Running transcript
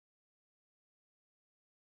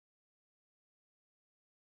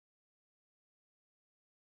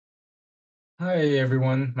Hi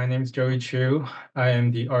everyone, my name is Joey Chou. I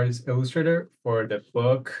am the artist illustrator for the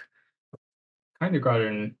book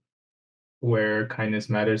Kindergarten, where kindness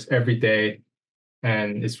matters every day.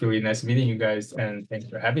 And it's really nice meeting you guys, and thanks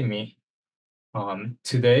for having me.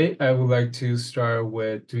 Today, I would like to start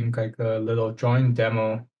with doing like a little drawing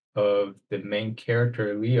demo of the main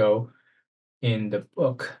character, Leo, in the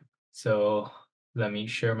book. So let me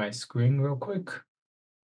share my screen real quick.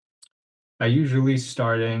 I usually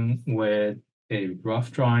starting with a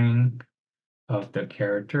rough drawing of the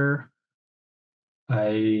character.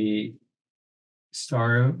 I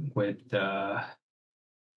start with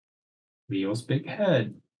Leo's big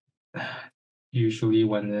head. Usually,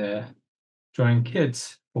 when drawing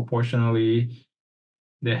kids, proportionally,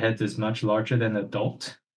 the head is much larger than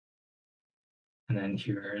adult. And then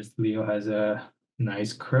here's Leo has a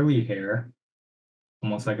nice curly hair,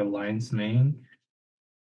 almost like a lion's mane.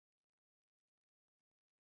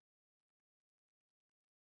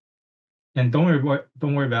 And don't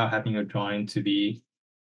worry about having your drawing to be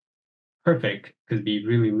perfect. Could be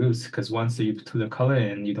really loose because once you put the color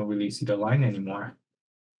in, you don't really see the line anymore.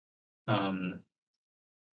 Um,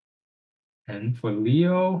 and for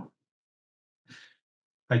Leo,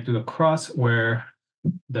 I do a cross where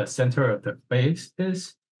the center of the face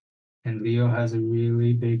is, and Leo has a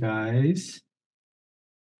really big eyes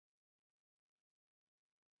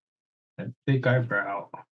and big eyebrow.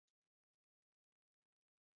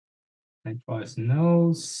 I draw his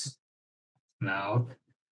nose, mouth,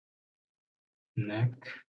 neck.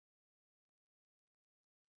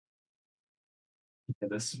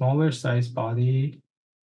 Get a smaller size body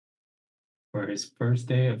for his first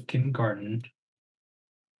day of kindergarten.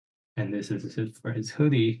 And this is it for his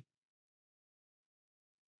hoodie.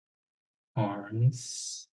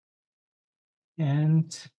 Arms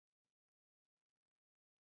and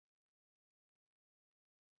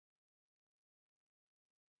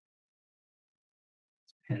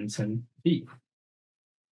hands and feet.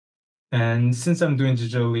 And since I'm doing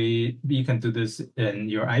digitally, you can do this in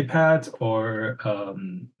your iPad or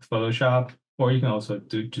Photoshop, or you can also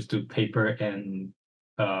just do paper and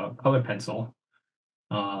color pencil.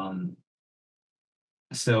 Um,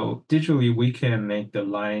 so digitally, we can make the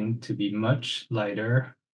line to be much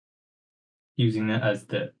lighter using it as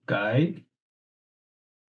the guide.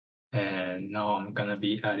 And now I'm gonna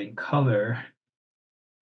be adding color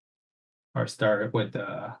or start with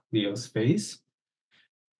Leo's face.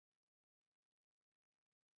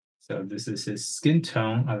 So this is his skin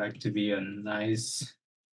tone. I like to be a nice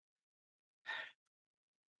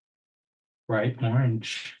bright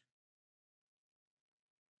orange.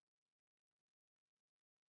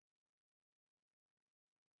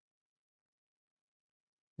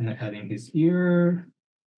 And adding his ear.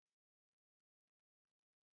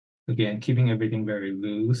 Again, keeping everything very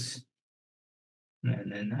loose.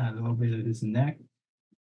 And then add a little bit of his neck.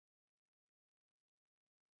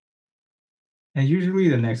 And usually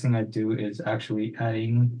the next thing I do is actually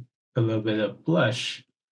adding a little bit of blush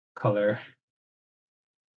color.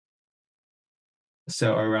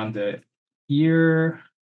 So around the ear,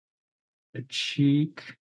 the cheek,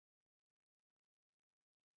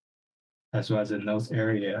 as well as the nose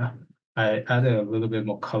area, I added a little bit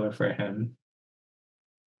more color for him.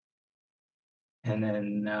 And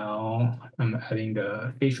then now I'm adding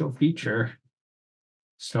the facial feature,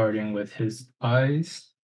 starting with his eyes.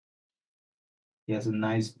 He has a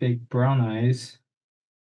nice big brown eyes.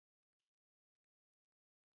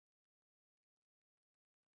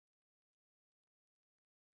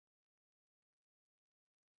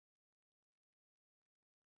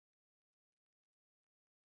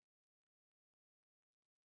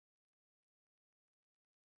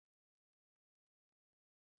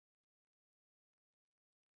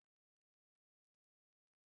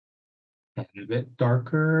 And a bit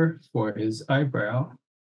darker for his eyebrow.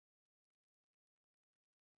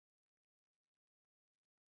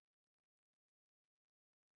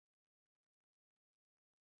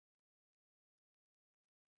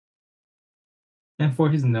 And for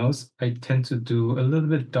his nose, I tend to do a little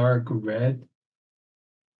bit dark red.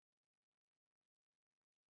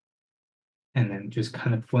 And then just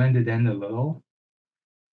kind of blend it in a little.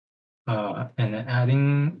 And then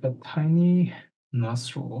adding a tiny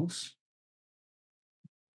nostrils.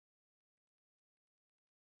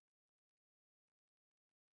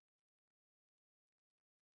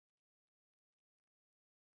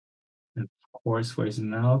 And of course, for his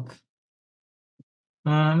mouth,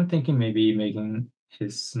 I'm thinking maybe making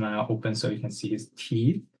his smile open so you can see his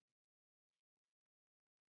teeth.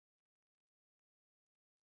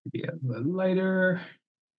 Maybe a little lighter.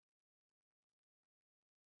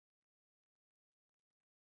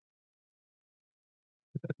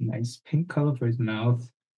 A nice pink color for his mouth.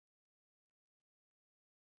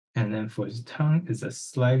 And then for his tongue, it's a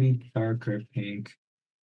slightly darker pink.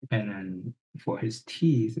 And then for his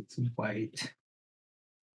teeth, it's white.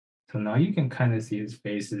 So now you can kind of see his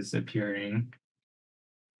face is appearing.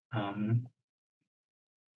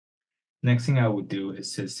 Next thing I will do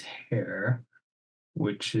is his hair,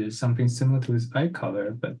 which is something similar to his eye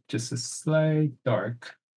color, but just a slight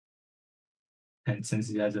dark. And since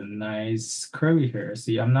he has a nice curly hair,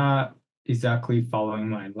 see, I'm not exactly following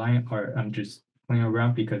my line art. I'm just playing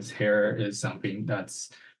around because hair is something that's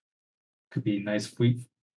could be nice free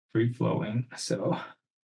flowing. So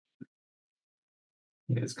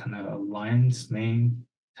it's kind of a lion's mane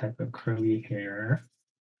type of curly hair.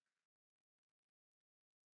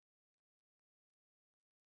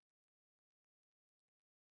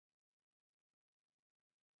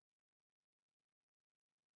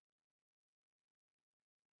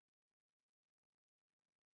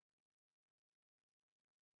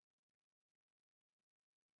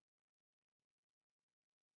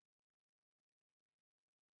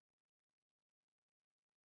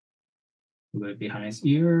 A little behind his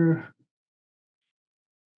ear.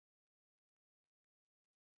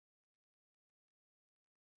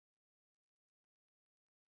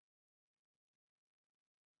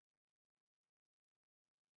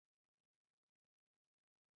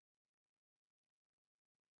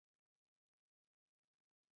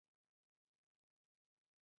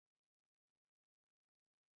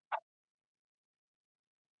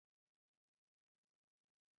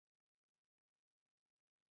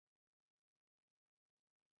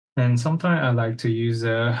 And sometimes I like to use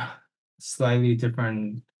a slightly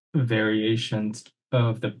different variations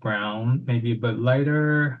of the brown, maybe a bit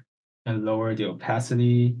lighter and lower the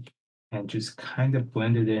opacity and just kind of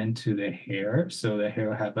blend it into the hair. So the hair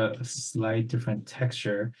will have a slight different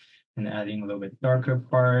texture and adding a little bit darker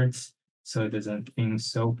parts so it doesn't seem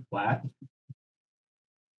so flat.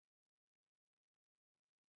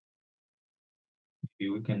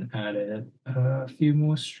 Maybe we can add a few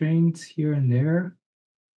more strings here and there.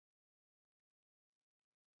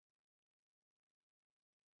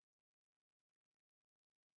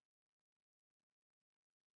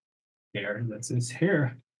 There, that's his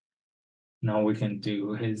hair. Now we can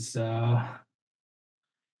do his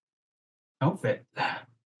outfit.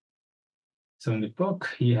 So in the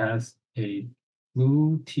book, he has a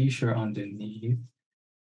blue t-shirt underneath.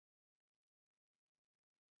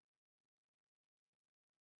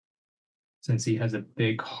 Since he has a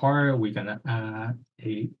big heart, we're gonna add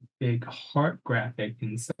a big heart graphic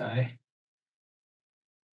inside,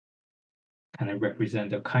 kind of represent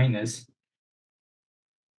the kindness.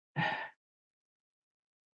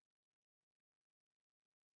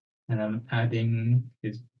 And I'm adding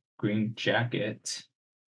his green jacket.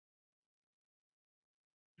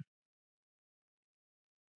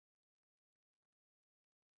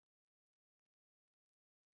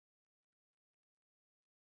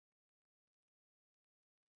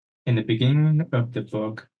 In the beginning of the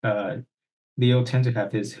book, Leo tends to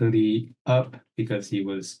have his hoodie up because he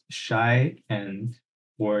was shy and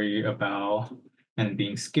worried about and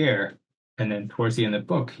being scared. And then towards the end of the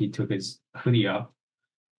book, he took his hoodie up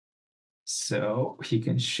so he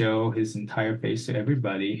can show his entire face to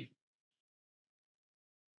everybody.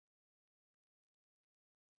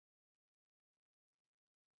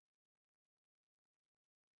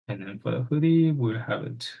 And then for the hoodie, we'll have a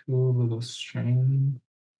two little string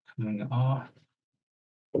coming off.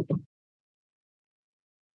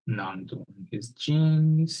 Now I'm doing his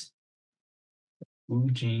jeans, blue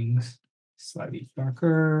jeans, slightly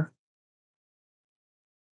darker.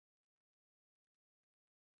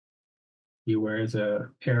 He wears a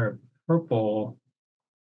pair of purple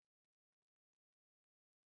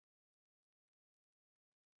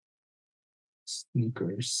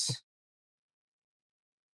sneakers.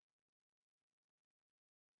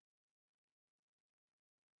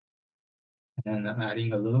 And I'm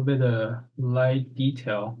adding a little bit of light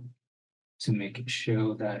detail to make it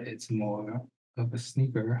show that it's more of a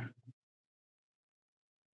sneaker.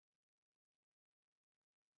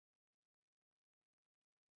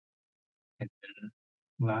 And then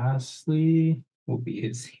lastly will be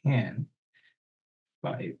his hand,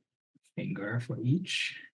 5 finger for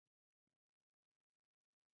each.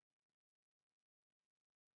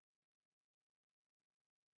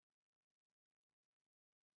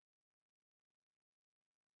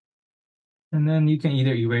 And then you can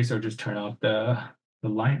either erase or just turn off the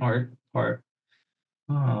line art part.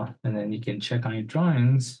 And then you can check on your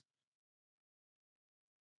drawings.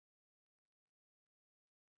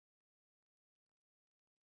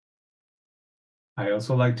 I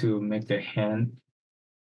also like to make the hand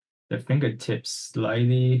the fingertips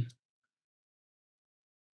slightly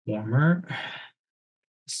warmer,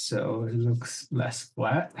 so it looks less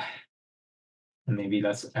flat. And maybe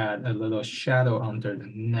let's add a little shadow under the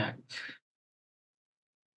neck.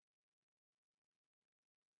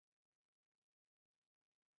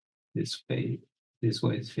 This way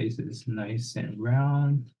his face is nice and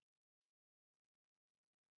round.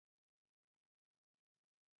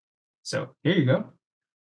 So here you go.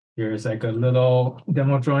 Here's like a little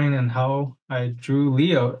demo drawing on how I drew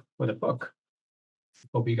Leo for the book.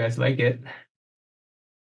 Hope you guys like it.